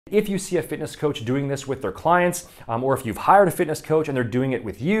If you see a fitness coach doing this with their clients, or if you've hired a fitness coach and they're doing it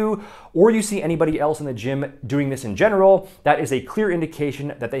with you, or you see anybody else in the gym doing this in general, that is a clear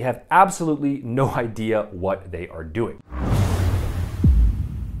indication that they have absolutely no idea what they are doing.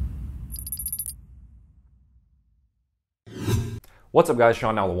 What's up guys,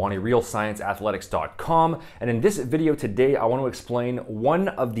 Sean Nalawani, RealScienceAthletics.com, and in this video today I want to explain one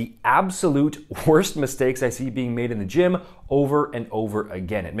of the absolute worst mistakes I see being made in the gym over and over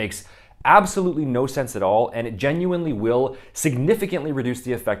again. It makes absolutely no sense at all, and it genuinely will significantly reduce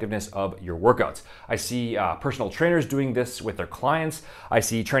the effectiveness of your workouts. I see personal trainers doing this with their clients. I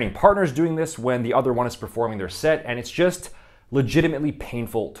see training partners doing this when the other one is performing their set, and it's just legitimately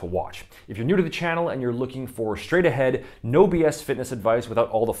painful to watch. If you're new to the channel and you're looking for straight ahead, no BS fitness advice without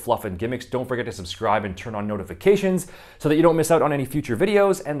all the fluff and gimmicks, don't forget to subscribe and turn on notifications so that you don't miss out on any future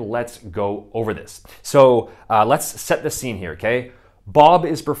videos, and let's go over this. So let's set the scene here, okay? Bob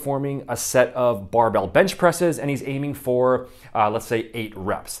is performing a set of barbell bench presses and he's aiming for, let's say 8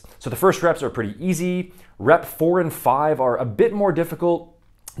 reps. So the first reps are pretty easy. Rep 4 and 5 are a bit more difficult.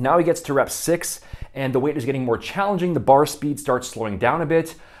 Now he gets to rep 6 and the weight is getting more challenging. The bar speed starts slowing down a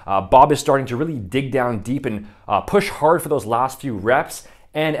bit. Bob is starting to really dig down deep and push hard for those last few reps.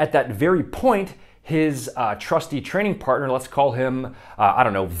 And at that very point, his trusty training partner, let's call him, I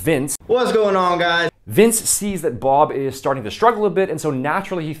don't know, Vince. What's going on, guys? Vince sees that Bob is starting to struggle a bit, and so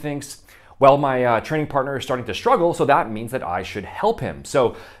naturally he thinks, well, my training partner is starting to struggle, so that means that I should help him.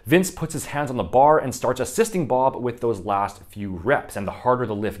 So Vince puts his hands on the bar and starts assisting Bob with those last few reps. And the harder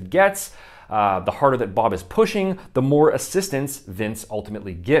the lift gets, the harder that Bob is pushing, the more assistance Vince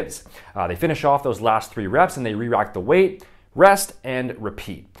ultimately gives. They finish off those last 3 reps and they re-rack the weight, rest, and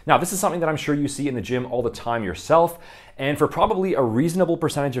repeat. Now, this is something that I'm sure you see in the gym all the time yourself. And for probably a reasonable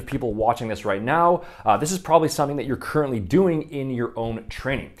percentage of people watching this right now, this is probably something that you're currently doing in your own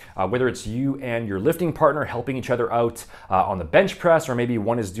training. Whether it's you and your lifting partner helping each other out on the bench press, or maybe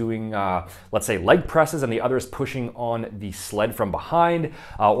one is doing, let's say, leg presses and the other is pushing on the sled from behind,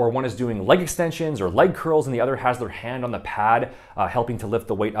 or one is doing leg extensions or leg curls and the other has their hand on the pad helping to lift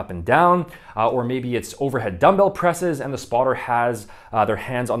the weight up and down, or maybe it's overhead dumbbell presses and the spotter has their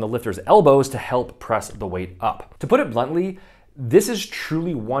hands on the lifter's elbows to help press the weight up. To put it bluntly, this is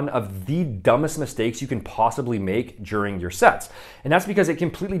truly one of the dumbest mistakes you can possibly make during your sets. And that's because it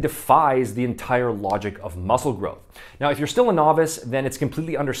completely defies the entire logic of muscle growth. Now, if you're still a novice, then it's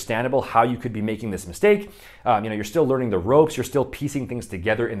completely understandable how you could be making this mistake. You're still learning the ropes, you're still piecing things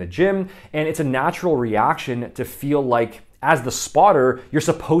together in the gym, and it's a natural reaction to feel like, as the spotter, you're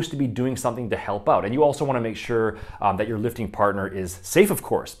supposed to be doing something to help out. And you also want to make sure that your lifting partner is safe, of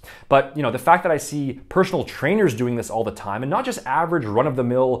course. But the fact that I see personal trainers doing this all the time, and not just average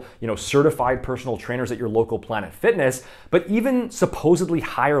run-of-the-mill, certified personal trainers at your local Planet Fitness, but even supposedly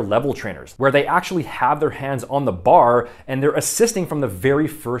higher level trainers, where they actually have their hands on the bar and they're assisting from the very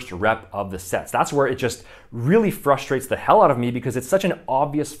first rep of the sets. That's where it just really frustrates the hell out of me, because it's such an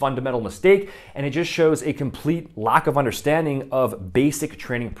obvious fundamental mistake and it just shows a complete lack of understanding of basic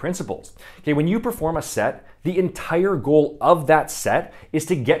training principles. Okay, when you perform a set, the entire goal of that set is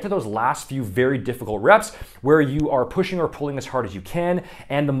to get to those last few very difficult reps where you are pushing or pulling as hard as you can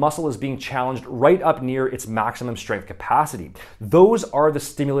and the muscle is being challenged right up near its maximum strength capacity. Those are the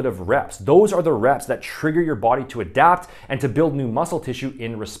stimulative reps. Those are the reps that trigger your body to adapt and to build new muscle tissue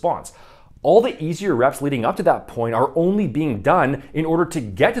in response. All the easier reps leading up to that point are only being done in order to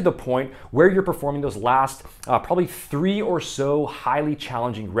get to the point where you're performing those last probably 3 or so highly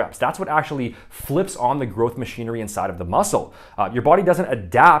challenging reps. That's what actually flips on the growth machinery inside of the muscle. Your body doesn't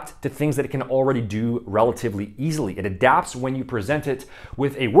adapt to things that it can already do relatively easily. It adapts when you present it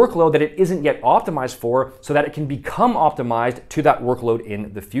with a workload that it isn't yet optimized for, so that it can become optimized to that workload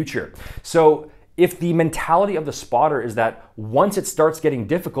in the future. So if the mentality of the spotter is that once it starts getting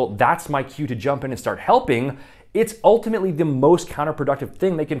difficult, that's my cue to jump in and start helping, it's ultimately the most counterproductive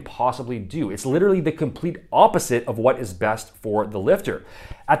thing they can possibly do. It's literally the complete opposite of what is best for the lifter.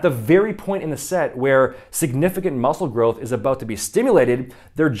 At the very point in the set where significant muscle growth is about to be stimulated,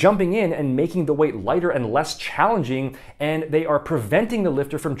 they're jumping in and making the weight lighter and less challenging, and they are preventing the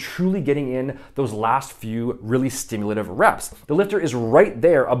lifter from truly getting in those last few really stimulative reps. The lifter is right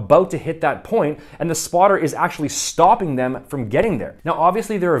there about to hit that point, and the spotter is actually stopping them from getting there. Now,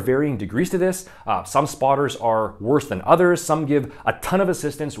 obviously, there are varying degrees to this. Some spotters are are worse than others. Some give a ton of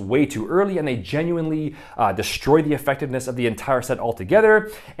assistance way too early and they genuinely destroy the effectiveness of the entire set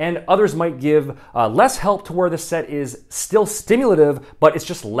altogether. And others might give less help to where the set is still stimulative, but it's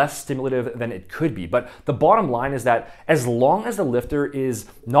just less stimulative than it could be. But the bottom line is that as long as the lifter is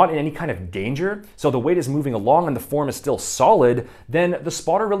not in any kind of danger, so the weight is moving along and the form is still solid, then the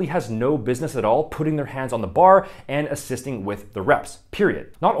spotter really has no business at all putting their hands on the bar and assisting with the reps,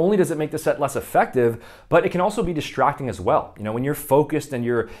 period. Not only does it make the set less effective, but it can also be distracting as well. You know, when you're focused and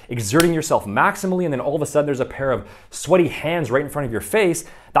you're exerting yourself maximally and then all of a sudden there's a pair of sweaty hands right in front of your face,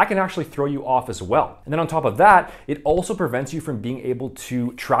 that can actually throw you off as well. And then on top of that, it also prevents you from being able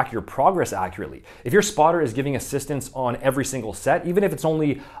to track your progress accurately. If your spotter is giving assistance on every single set, even if it's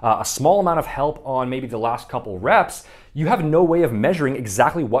only a small amount of help on maybe the last couple reps, you have no way of measuring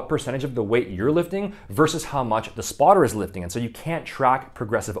exactly what percentage of the weight you're lifting versus how much the spotter is lifting. And so you can't track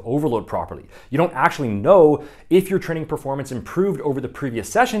progressive overload properly. You don't actually know if your training performance improved over the previous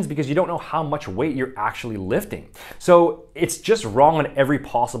sessions because you don't know how much weight you're actually lifting. So it's just wrong on every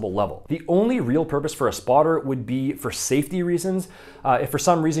possible level. The only real purpose for a spotter would be for safety reasons. If for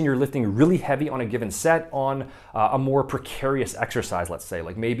some reason you're lifting really heavy on a given set on a more precarious exercise, let's say,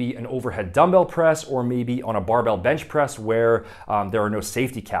 like maybe an overhead dumbbell press or maybe on a barbell bench press where there are no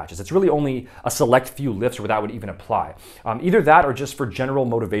safety catches. It's really only a select few lifts where that would even apply. Either that or just for general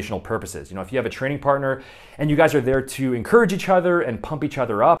motivational purposes. You know, if you have a training partner and you guys are there to encourage each other and pump each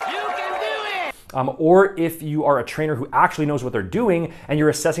other up, or if you are a trainer who actually knows what they're doing and you're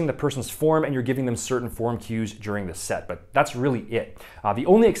assessing the person's form and you're giving them certain form cues during the set. But that's really it. The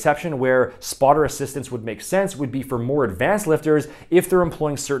only exception where spotter assistance would make sense would be for more advanced lifters if they're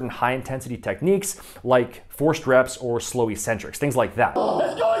employing certain high intensity techniques like forced reps or slow eccentrics, things like that.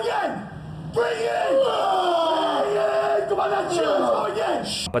 Let's go again! Bring it in! Come on, let's go again!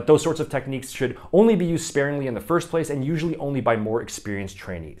 But those sorts of techniques should only be used sparingly in the first place and usually only by more experienced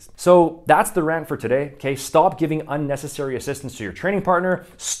trainees. So that's the rant for today, okay? Stop giving unnecessary assistance to your training partner,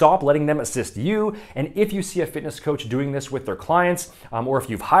 stop letting them assist you, and if you see a fitness coach doing this with their clients, or if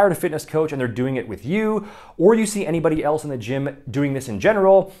you've hired a fitness coach and they're doing it with you, or you see anybody else in the gym doing this in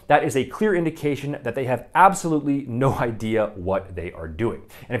general, that is a clear indication that they have absolutely no idea what they are doing.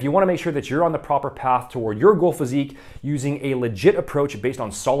 And if you want to make sure that you're on the proper path toward your goal physique using a legit approach based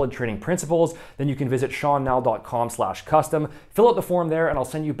on solid training principles, then you can visit seannowell.com/custom, fill out the form there, and I'll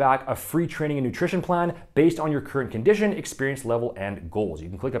send you back a free training and nutrition plan based on your current condition, experience level, and goals. You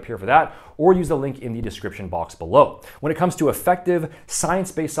can click up here for that or use the link in the description box below. When it comes to effective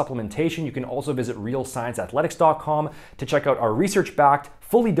science-based supplementation, you can also visit realscienceathletics.com to check out our research-backed,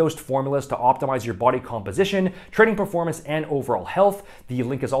 fully dosed formulas to optimize your body composition, training performance, and overall health. The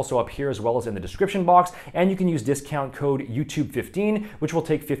link is also up here as well as in the description box, and you can use discount code YouTube15, which will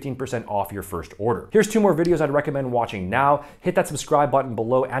take 15% off your first order. Here's 2 more videos I'd recommend watching now. Hit that subscribe button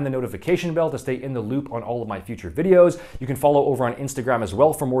below and the notification bell to stay in the loop on all of my future videos. You can follow over on Instagram as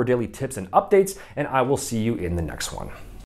well for more daily tips and updates, and I will see you in the next one.